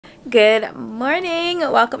Good morning,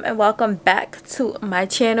 welcome and welcome back to my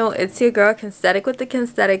channel. It's your girl Kensthetic with the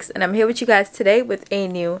Kensthetics, and I'm here with you guys today with a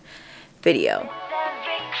new video.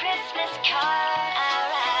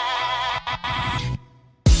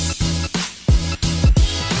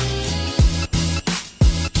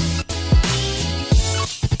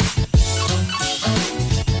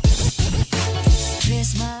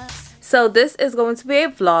 So this is going to be a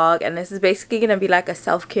vlog, and this is basically going to be like a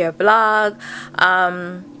self-care vlog.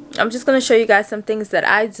 I'm just going to show you guys some things that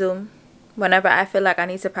I do whenever I feel like I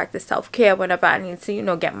need to practice self-care, whenever I need to, you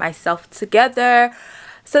know, get myself together.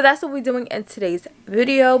 So that's what we're doing in today's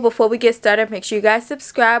video. Before we get started, make sure you guys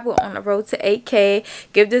subscribe. We're on the road to 8K.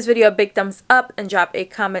 Give this video a big thumbs up and drop a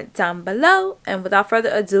comment down below. And without further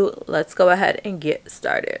ado, let's go ahead and get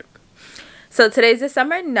started. So today's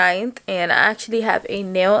December 9th, and I actually have a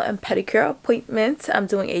nail and pedicure appointment. I'm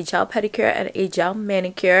doing a gel pedicure and a gel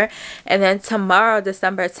manicure. And then tomorrow,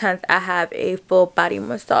 December 10th, I have a full body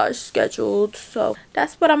massage scheduled. So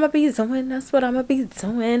that's what I'm going to be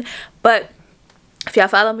doing. But if y'all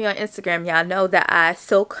follow me on Instagram, y'all know that I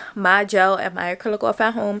soak my gel and my acrylic off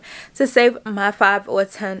at home to save my $5 or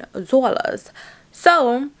 $10.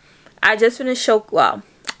 So I just finished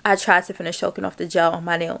I tried to finish soaking off the gel on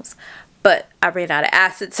my nails, but I ran out of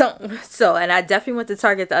acetone. So, and I definitely went to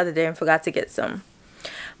Target the other day and forgot to get some.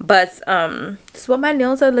 But this is what my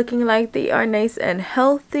nails are looking like. They are nice and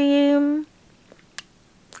healthy. And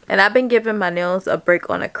I've been giving my nails a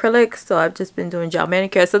break on acrylic, so I've just been doing gel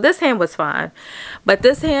manicure. So this hand was fine, but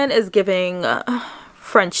this hand is giving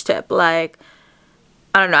French tip. Like,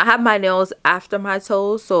 I don't know. I have my nails after my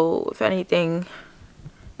toes, so if anything,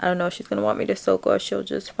 I don't know if she's gonna want me to soak or she'll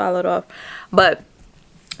just follow it off. But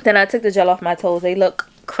then I took the gel off my toes. They look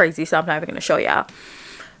crazy, so I'm not even going to show y'all.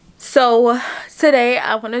 So today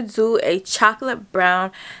I want to do a chocolate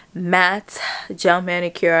brown matte gel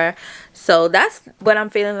manicure. So that's what I'm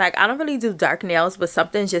feeling like. I don't really do dark nails, but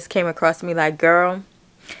something just came across me like, girl,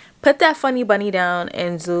 put that funny bunny down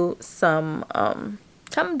and do some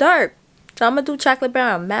something dark. So I'm going to do chocolate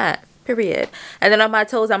brown matte. Period. And then on my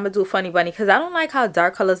toes, I'm gonna do funny bunny because I don't like how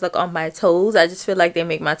dark colors look on my toes. I just feel like they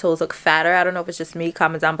make my toes look fatter. I don't know if it's just me.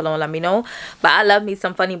 Comment down below and let me know. But I love me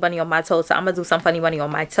some funny bunny on my toes, so I'm gonna do some funny bunny on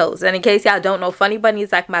my toes. And in case y'all don't know, funny bunny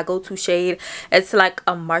is like my go-to shade. It's like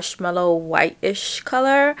a marshmallow white-ish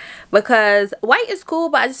color, because white is cool,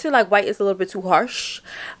 but I just feel like white is a little bit too harsh.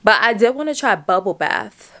 But I did want to try bubble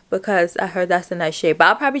bath because I heard that's a nice shade. But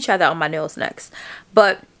I'll probably try that on my nails next.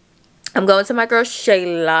 But I'm going to my girl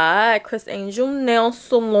Shayla at Chris Angel Nail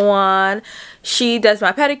Salon. She does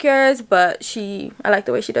my pedicures, but I like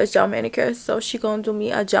the way she does gel manicures, so she gonna do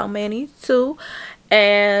me a gel mani too.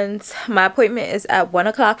 And my appointment is at 1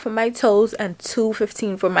 o'clock for my toes and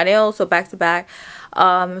 2:15 for my nails, so back to back.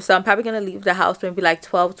 So I'm probably gonna leave the house maybe like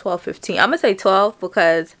 12:15. I'm gonna say 12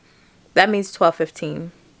 because that means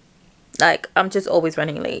 12:15. Like, I'm just always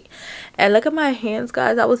running late. And look at my hands,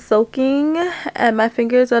 guys. I was soaking and my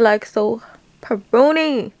fingers are like so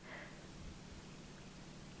pepperoni.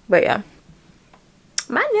 But yeah,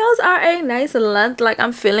 my nails are a nice length. Like,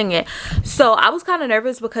 I'm feeling it. So I was kind of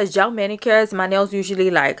nervous because gel manicures, my nails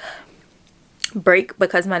usually like break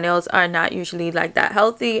because my nails are not usually like that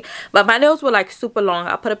healthy. But my nails were like super long.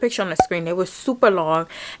 I'll put a picture on the screen. They were super long,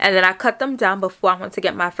 and then I cut them down before I went to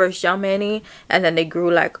get my first gel mani, and then they grew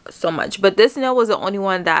like so much. But this nail was the only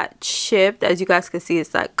one that chipped. As you guys can see,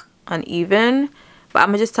 it's like uneven, but I'm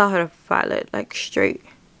gonna just tell her to file it like straight.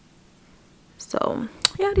 So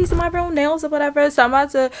yeah, these are my real nails or whatever. So I'm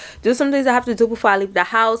about to do some things I have to do before I leave the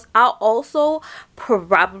house. I'll also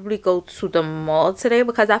probably go to the mall today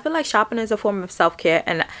because I feel like shopping is a form of self-care,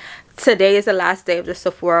 and today is the last day of the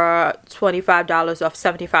Sephora $25 off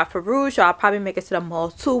 $75 for Rouge, so I'll probably make it to the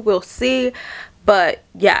mall too. We'll see. But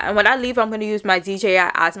yeah, and when I leave, I'm going to use my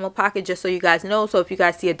DJI Osmo Pocket, just so you guys know. So if you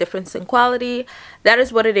guys see a difference in quality, that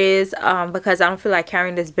is what it is, because I don't feel like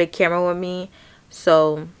carrying this big camera with me.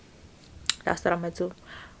 So that's what I'm gonna do.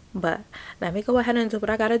 But let me go ahead and do what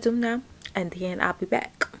I gotta do now, and then I'll be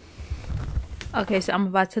back. Okay, so I'm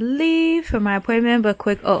about to leave for my appointment, but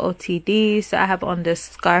quick OOTD. So I have on this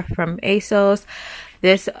scarf from ASOS,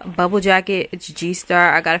 this bubble jacket. It's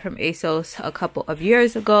G-Star. I got it from ASOS a couple of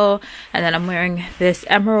years ago. And then I'm wearing this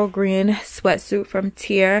emerald green sweatsuit from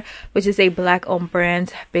Tier, which is a black owned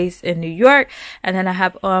brand based in New York. And then I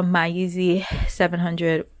have on my Yeezy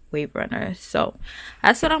 700 Wave Runner. So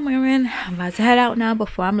that's what I'm wearing. I'm about to head out now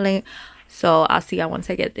before I'm late, so I'll see y'all once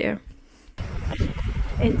I get there.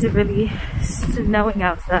 It's really snowing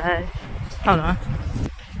outside. Hold on,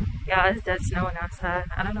 y'all, it's dead snowing outside.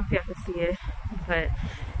 I don't know if y'all can see it, but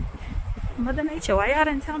Mother Nature, why y'all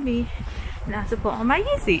didn't tell me Now to put on my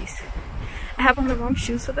Yeezys. I have on the wrong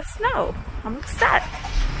shoes for the snow. I'm upset.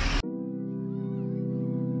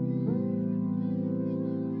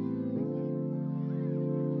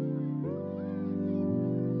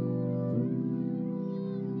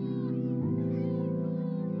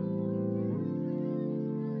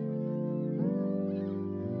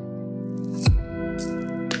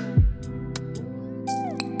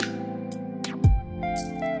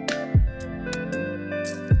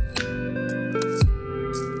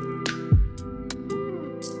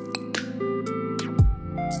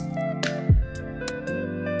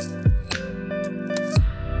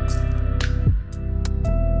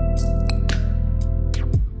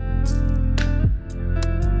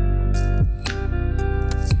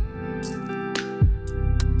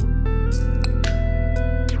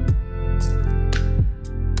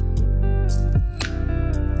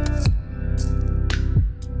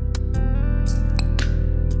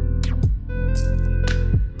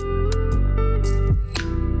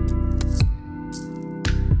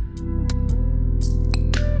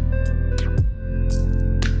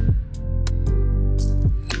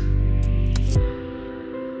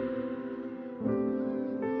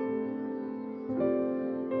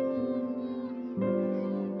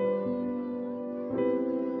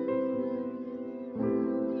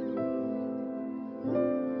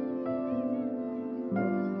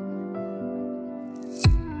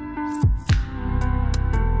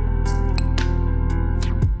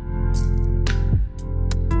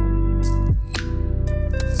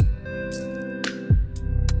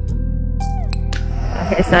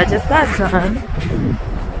 Okay, so I just got done.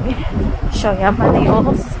 Show y'all my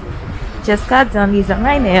nails. Just got done. These are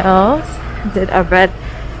my nails. Did a red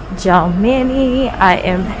gel mani. I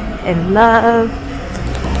am in love.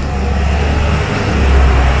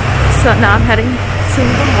 So now I'm heading to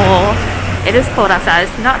the mall. It is cold outside.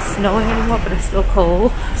 It's not snowing anymore, but it's still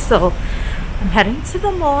cold. So I'm heading to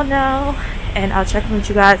the mall now, and I'll check in with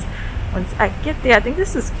you guys once I get there. I think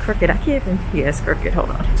this is crooked. I can't even. Yeah, it's crooked. Hold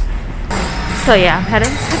on. So yeah, I'm heading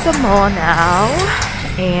to the mall now,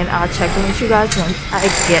 and I'll check in with you guys once I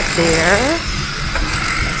get there.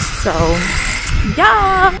 So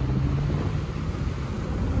yeah.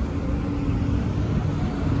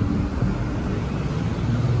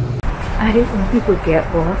 I hate when people get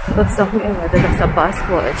off of somewhere, whether it's a bus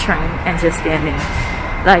or a train, and just stand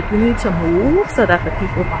there. Like, you need to move so that the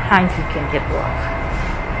people behind you can get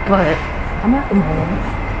off. But I'm at the mall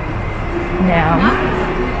now.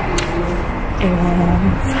 And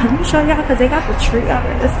let me show y'all, because they got the tree out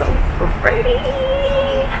there. It's so pretty.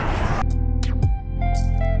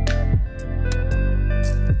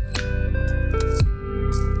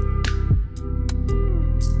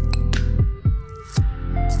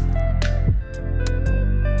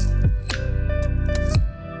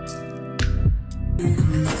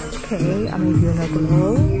 Okay, I'm using a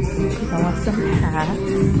gloves because I want some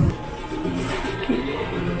hats.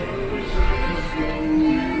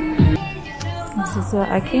 This is what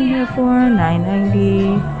I came here for,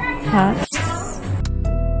 $9.90 hats.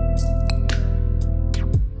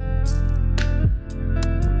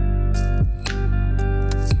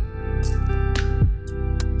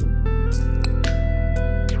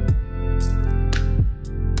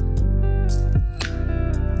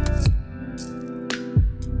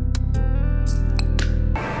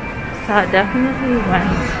 So I definitely went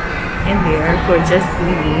in there for just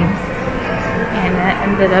beanies, and I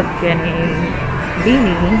ended up getting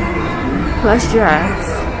beanie plus dress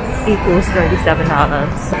equals $37.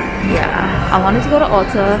 Yeah, I wanted to go to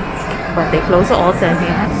Ulta, but they closed the Ulta in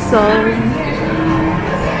here, so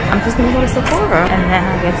I'm just gonna go to Sephora, and then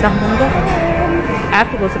I guess I'm gonna go home. I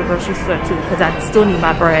have to go to the grocery store too because I still need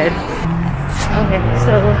my bread. Okay,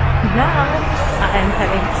 so now I'm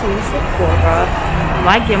heading to Sephora.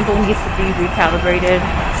 My gimbal needs to be recalibrated,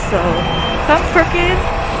 so if I'm crooked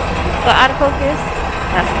or out of focus,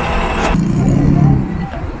 that's fine.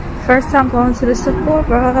 First time going to the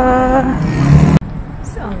Sephora.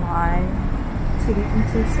 It's a line to get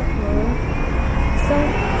into Sephora, so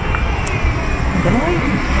I'm gonna wait.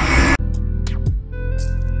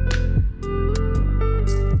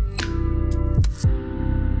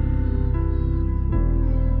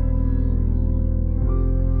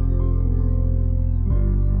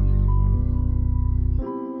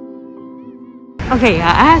 Okay,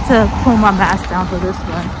 yeah, I had to pull my mask down for this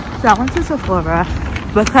one. So I went to Sephora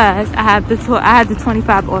because I had the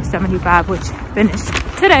 25 or 75, which finished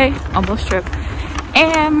today, almost trip.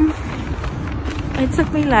 And it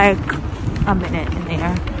took me like a minute in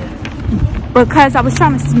there because I was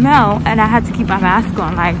trying to smell and I had to keep my mask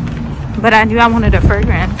on, like, but I knew I wanted a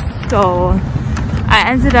fragrance, so I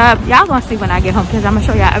ended up, y'all gonna see when I get home because I'm gonna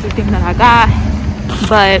show y'all everything that I got.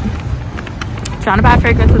 But trying to buy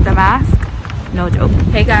fragrance with the mask, no joke.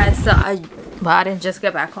 Hey guys, so I didn't just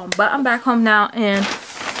get back home, but I'm back home now, and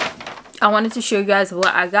I wanted to show you guys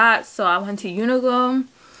what I got. So I went to Uniqlo,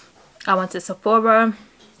 I went to Sephora,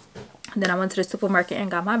 and then I went to the supermarket and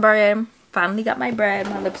got my bread. Finally got my bread.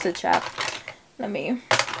 My lips are chapped. Let me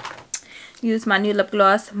use my new lip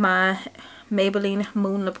gloss, my Maybelline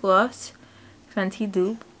Moon lip gloss, Fenty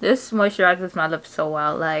dupe. This moisturizes my lips so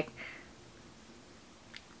well, like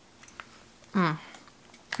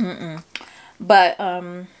But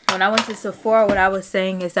when I went to Sephora, what I was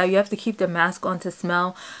saying is that you have to keep the mask on to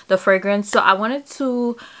smell the fragrance. So I wanted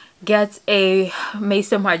to get a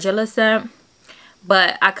Mason Margiela scent,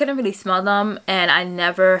 but I couldn't really smell them, and I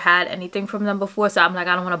never had anything from them before, so I'm like,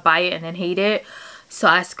 I don't want to buy it and then hate it. So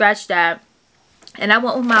I scratched that, and I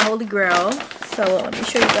went with my holy grail. So let me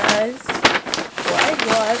show you guys what I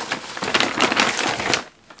got.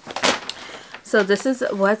 So this is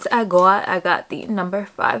what I got. I got the number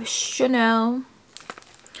 5 Chanel,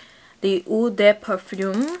 the Eau de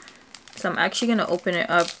Parfum. So I'm actually going to open it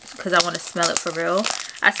up because I want to smell it for real.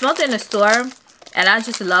 I smelled it in the store, and I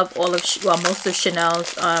just love all of, most of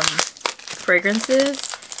Chanel's fragrances.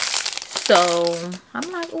 So I'm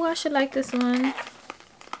like, oh, I should like this one.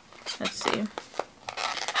 Let's see.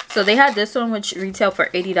 So they had this one, which retailed for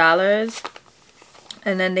 $80.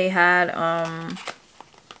 And then they had, I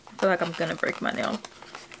feel like I'm gonna break my nail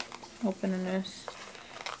opening this.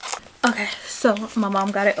 Okay, so my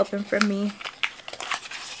mom got it open for me.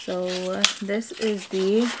 So this is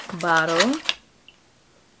the bottle.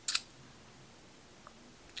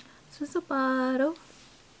 This is a bottle.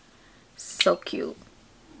 So cute.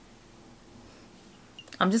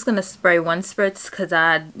 I'm just gonna spray one spritz because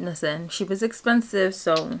listen, she was expensive,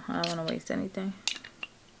 so I don't want to waste anything.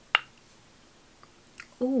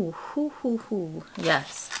 Ooh, hoo, hoo, hoo.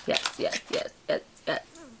 Yes, yes, yes, yes, yes, yes.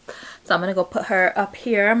 So I'm gonna go put her up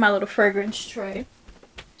here, my little fragrance tray.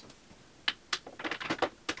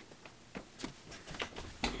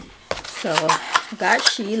 So got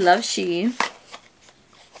She, love She.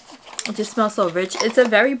 It just smells so rich. It's a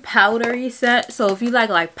very powdery scent, so if you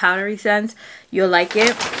like powdery scents, you'll like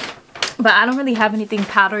it. But I don't really have anything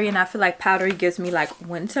powdery, and I feel like powdery gives me like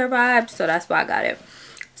winter vibes, so that's why I got it.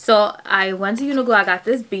 So I went to Uniqlo. I got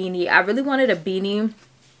this beanie. I really wanted a beanie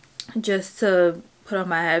just to put on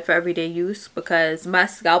my head for everyday use because my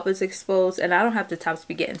scalp is exposed and I don't have the time to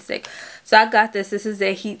be getting sick. So I got this. This is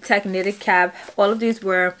a Heat Tech knitted cap. All of these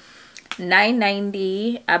were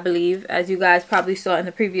 $9.90, I believe, as you guys probably saw in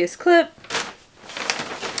the previous clip.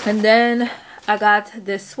 And then I got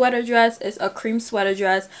this sweater dress. It's a cream sweater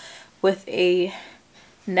dress with a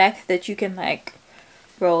neck that you can like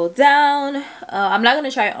roll down. I'm not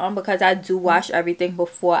gonna try it on because I do wash everything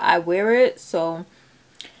before I wear it. So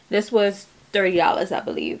this was $30, I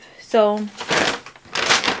believe. So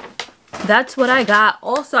that's what I got.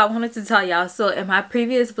 Also, I wanted to tell y'all, so in my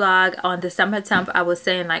previous vlog on December 10th, I was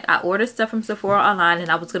saying like I ordered stuff from Sephora online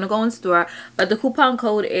and I was gonna go in store, but the coupon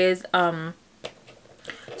code is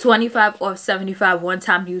 25 off 75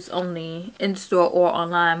 one-time use only in store or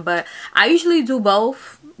online. But I usually do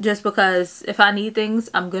both just because if I need things,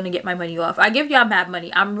 I'm gonna get my money off. I give y'all mad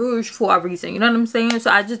money. I'm Rouge for a reason, you know what I'm saying? So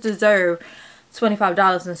I just deserve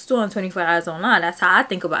 $25 in store and $25 online. That's how I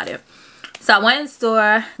think about it. So I went in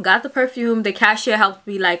store, got the perfume. The cashier helped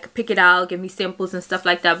me like pick it out, give me samples and stuff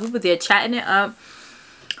like that. We were there chatting it up,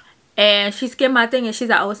 and she skimmed my thing and she's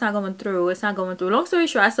like, oh, it's not going through, it's not going through. Long story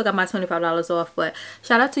short, I still got my $25 off. But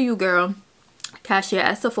shout out to you, girl, cashier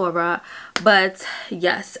at Sephora. But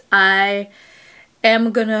yes, I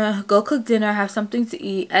am gonna go cook dinner, have something to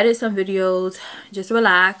eat, edit some videos, just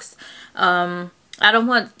relax. I don't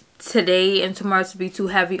want today and tomorrow to be too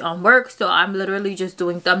heavy on work, so I'm literally just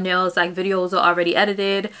doing thumbnails. Like, videos are already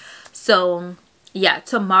edited. So yeah,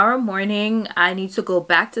 tomorrow morning I need to go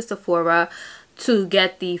back to Sephora to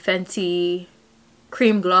get the Fenty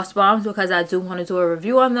cream gloss bombs because I do want to do a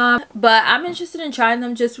review on them. But I'm interested in trying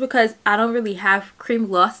them just because I don't really have cream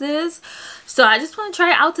glosses, so I just want to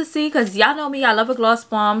try it out to see, because y'all know me, I love a gloss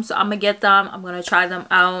bomb. So I'm gonna get them, I'm gonna try them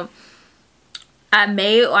out. I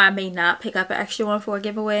may or I may not pick up an extra one for a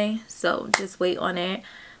giveaway, so just wait on it.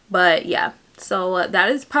 But yeah, so that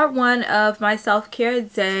is part 1 of my self-care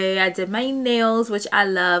day. I did my nails, which I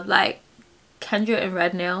love, like Kendra and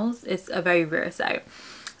red nails. It's a very rare sight.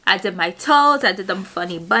 I did my toes. I did them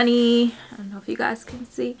funny bunny. I don't know if you guys can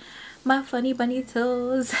see my funny bunny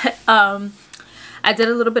toes. I did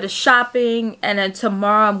a little bit of shopping, and then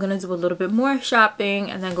tomorrow I'm gonna do a little bit more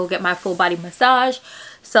shopping and then go get my full body massage.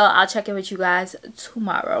 So I'll check in with you guys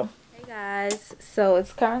tomorrow. Hey Guys, so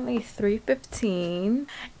it's currently 3:15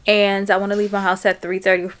 and I want to leave my house at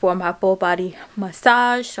 3:30 for my full body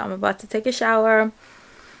massage. So I'm about to take a shower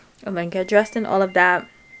and then get dressed and all of that.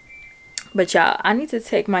 But y'all, I need to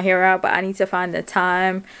take my hair out, but I need to find the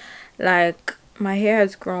time. Like, my hair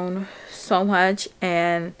has grown so much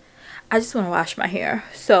and I just want to wash my hair.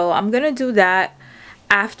 So I'm gonna do that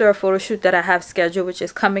after a photo shoot that I have scheduled, which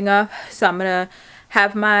is coming up. So I'm gonna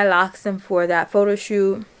have my locks in for that photo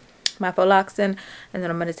shoot, my faux locks in, and then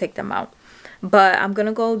I'm gonna take them out. But I'm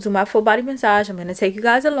gonna go do my full body massage. I'm gonna take you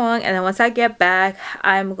guys along, and then once I get back,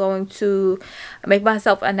 I'm going to make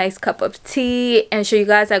myself a nice cup of tea and show you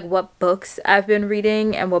guys like what books I've been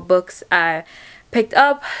reading and what books I picked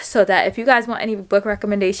up, so that if you guys want any book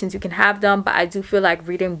recommendations, you can have them. But I do feel like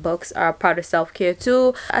reading books are a part of self-care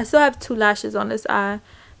too. I still have 2 lashes on this eye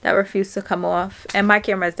that refuse to come off, and my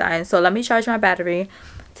camera's dying, so let me charge my battery,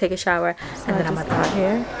 take a shower, and then I'm gonna go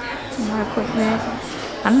here to my appointment.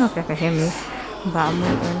 I don't know if y'all can hear me, but I'm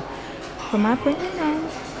waiting for my appointment now.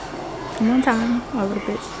 I'm on time a little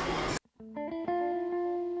bit.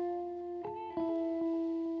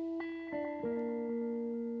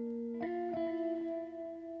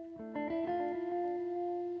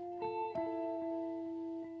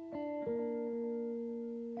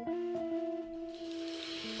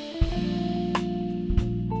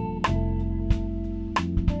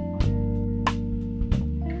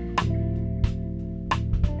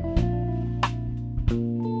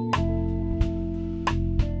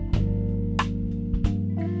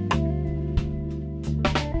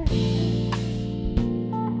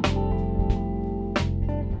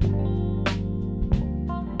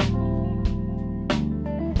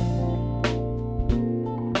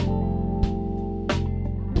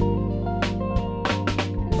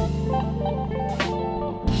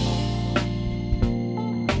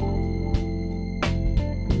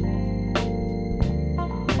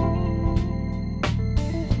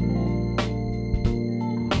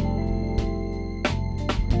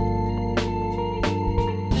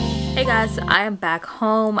 Hey guys, I am back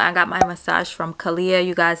home. I got my massage from Kalia.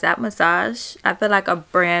 You guys, that massage, I feel like a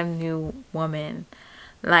brand new woman,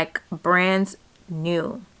 like brand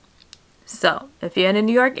new. So if you're in the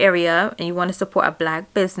New York area and you want to support a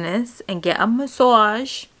black business and get a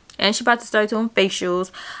massage, and she's about to start doing facials,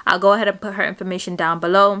 I'll go ahead and put her information down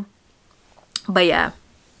below. But yeah,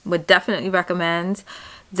 would definitely recommend.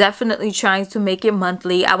 Definitely trying to make it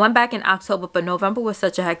monthly. I went back in October, but November was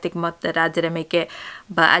such a hectic month that I didn't make it.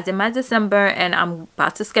 But I did my December, and I'm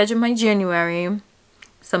about to schedule my January.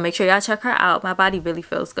 So make sure y'all check her out. My body really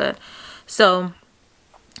feels good. So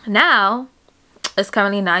now it's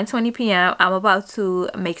currently 9:20 p.m. I'm about to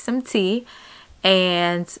make some tea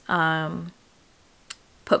and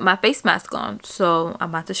put my face mask on. So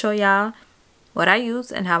I'm about to show y'all what I use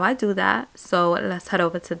and how I do that. So let's head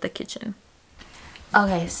over to the kitchen.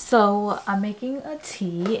 Okay, so I'm making a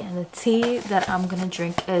tea, and the tea that I'm gonna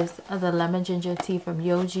drink is the lemon ginger tea from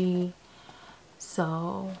Yogi.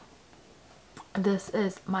 So this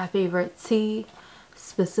is my favorite tea,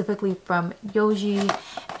 specifically from Yogi,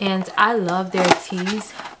 and I love their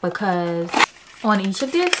teas because on each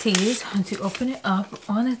of their teas, once you open it up,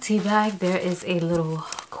 on the tea bag there is a little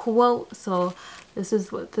quote. So this is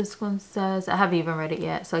what this one says. I haven't even read it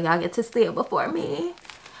yet, so y'all get to see it before me.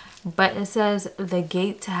 But it says, the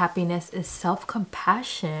gate to happiness is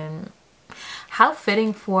self-compassion. How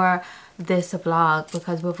fitting for this vlog,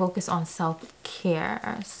 because we're focused on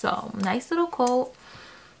self-care. So nice little quote.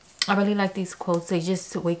 I really like these quotes. They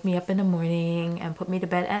just wake me up in the morning and put me to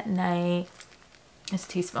bed at night. This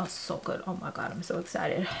tea smells so good. Oh my god, I'm so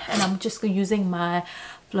excited. And I'm just using my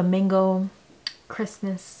flamingo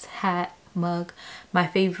Christmas hat mug, my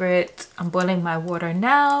favorite. I'm boiling my water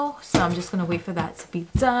now, so I'm just gonna wait for that to be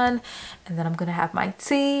done, and then I'm gonna have my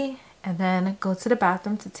tea and then go to the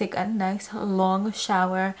bathroom to take a nice long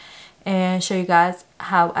shower and show you guys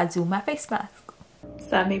how I do my face mask.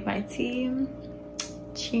 So I made my tea.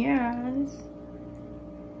 Cheers.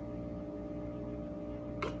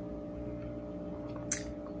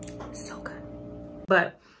 So good.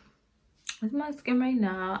 But with my skin right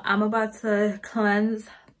now, I'm about to cleanse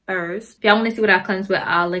first. If y'all want to see what I cleanse with,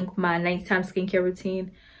 I'll link my nighttime skincare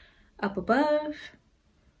routine up above.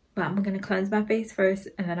 But I'm gonna cleanse my face first,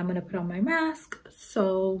 and then I'm gonna put on my mask.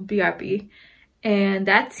 So BRB. And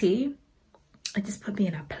that tea, it just put me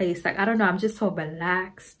in a place, like I don't know, I'm just so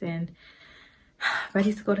relaxed and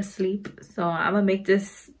ready to go to sleep. So I'm gonna make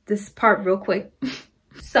this part real quick.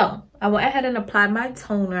 So I went ahead and applied my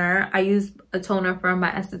toner. I used a toner from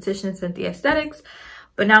my esthetician, Ethnicity.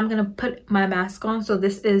 But now I'm gonna put my mask on. So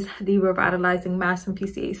this is the revitalizing mask from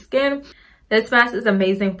PCA Skin. This mask is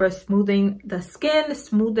amazing for smoothing the skin,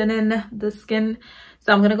 smoothing the skin.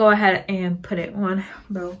 So I'm gonna go ahead and put it on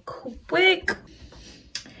real quick.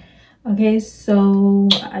 Okay, so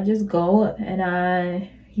I just go and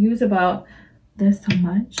I use about this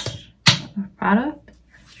much of product.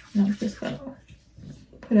 And I'm just gonna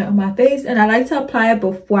put it on my face, and I like to apply it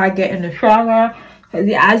before I get in the shower,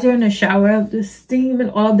 because as you're in the shower, the steam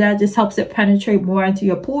and all of that just helps it penetrate more into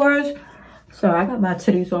your pores. So I got my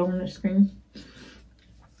titties all on the screen.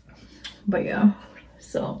 But yeah,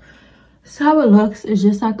 so how it looks. It's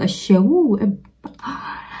just like a show.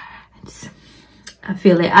 I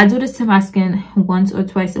feel it. I do this to my skin once or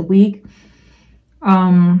twice a week.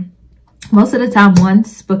 Most of the time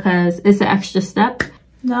once, because it's an extra step.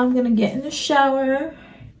 Now I'm gonna get in the shower,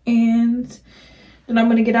 and then I'm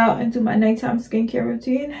gonna get out and do my nighttime skincare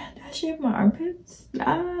routine. Did I shave my armpits?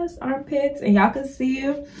 Yes, armpits, and y'all can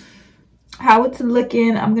see how it's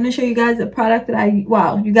looking. I'm gonna show you guys the product that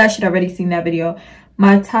wow, you guys should already seen that video.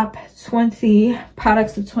 My top 20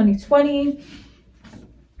 products of 2020.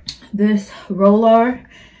 This roller,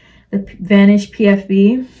 the Vanish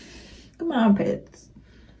PFB. Come on, armpits.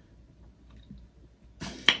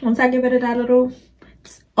 Once I get rid of that little,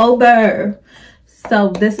 it's over. So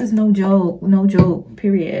this is no joke,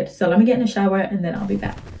 period. So let me get in the shower and then I'll be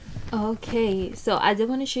back. Okay, so I did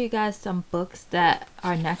want to show you guys some books that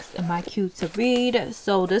are next in my queue to read.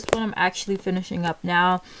 So this one I'm actually finishing up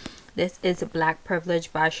now. This is Black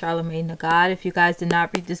Privilege by Charlamagne Tha God. If you guys did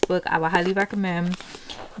not read this book, I would highly recommend.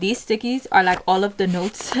 These stickies are like all of the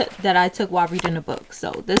notes that I took while reading the book.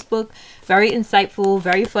 So this book, very insightful,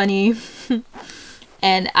 very funny.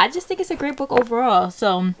 And I just think it's a great book overall.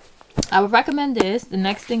 So I would recommend this. The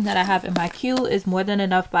next thing that I have in my queue is More Than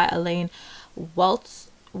Enough by Elaine Welteroth.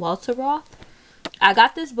 I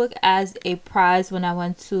got this book as a prize when I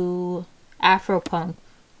went to Afropunk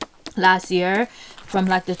last year from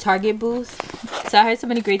like the Target booth. So I heard so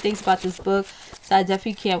many great things about this book, so I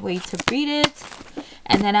definitely can't wait to read it.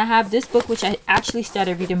 And then I have this book which I actually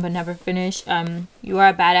started reading but never finished. You Are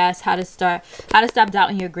a Badass, How to Stop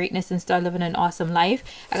Doubting Your Greatness and Start Living an Awesome Life.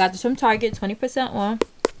 I got this from Target, 20% off.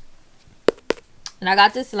 And I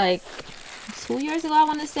got this like 2 years ago, I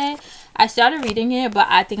want to say. I started reading it, but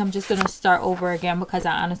I think I'm just going to start over again because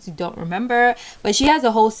I honestly don't remember. But she has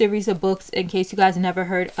a whole series of books, in case you guys never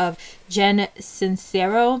heard of Jen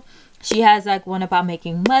Sincero. She has like one about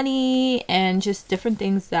making money and just different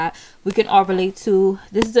things that we can all relate to.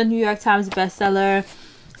 This is a New York Times bestseller.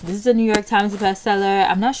 This is a New York Times bestseller.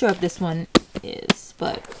 I'm not sure if this one is,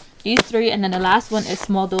 but these three. And then the last one is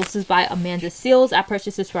Small Doses by Amanda Seales. I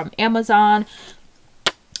purchased this from Amazon,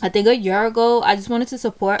 I think a year ago. I just wanted to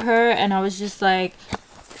support her, and I was just like,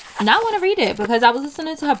 now I want to read it because I was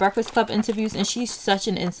listening to her Breakfast Club interviews and she's such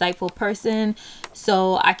an insightful person.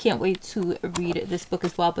 So I can't wait to read this book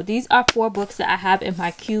as well. But these are 4 books that I have in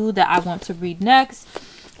my queue that I want to read next.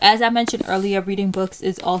 As I mentioned earlier, reading books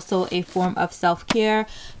is also a form of self-care.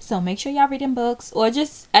 So make sure y'all reading books or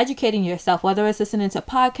just educating yourself, whether it's listening to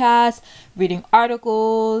podcasts, reading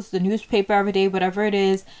articles, the newspaper every day, whatever it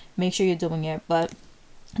is, make sure you're doing it. But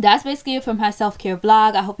that's basically it from my self-care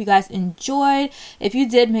vlog. I hope you guys enjoyed. If you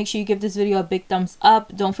did, make sure you give this video a big thumbs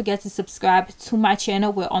up. Don't forget to subscribe to my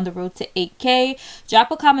channel. We're on the road to 8K. Drop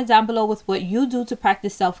a comment down below with what you do to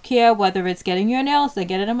practice self-care, whether it's getting your nails, or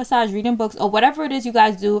getting a massage, reading books, or whatever it is you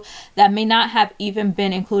guys do that may not have even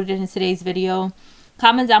been included in today's video.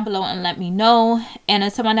 Comment down below and let me know. And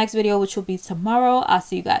until my next video, which will be tomorrow, I'll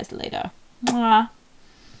see you guys later. Mwah.